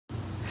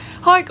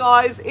Hi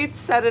guys, it's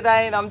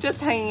Saturday and I'm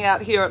just hanging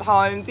out here at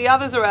home. The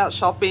others are out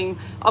shopping.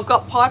 I've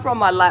got Piper on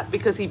my lap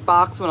because he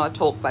barks when I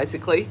talk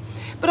basically.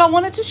 But I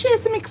wanted to share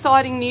some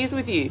exciting news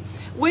with you.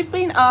 We've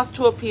been asked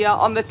to appear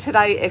on the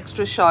Today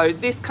Extra show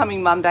this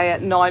coming Monday at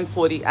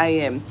 9:40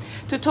 a.m.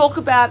 to talk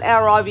about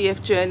our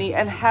IVF journey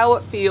and how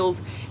it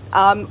feels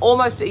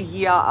almost a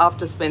year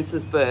after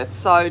Spencer's birth,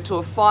 so to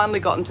have finally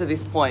gotten to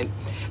this point.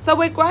 So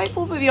we're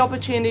grateful for the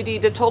opportunity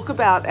to talk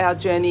about our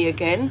journey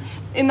again,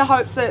 in the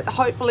hopes that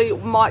hopefully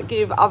it might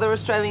give other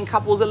Australian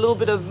couples a little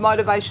bit of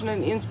motivation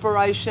and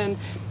inspiration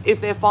if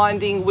they're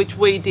finding, which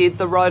we did,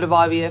 the road of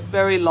IVF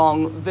very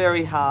long,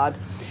 very hard.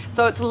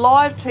 So it's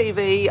live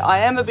TV. I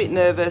am a bit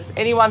nervous.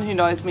 Anyone who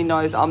knows me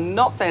knows I'm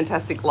not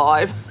fantastic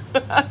live.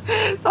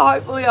 So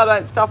hopefully I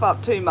don't stuff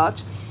up too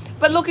much.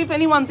 But look, if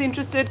anyone's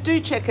interested,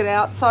 do check it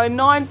out. So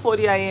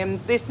 9:40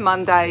 a.m. this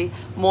Monday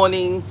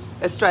morning,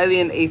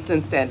 Australian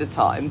Eastern Standard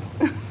Time.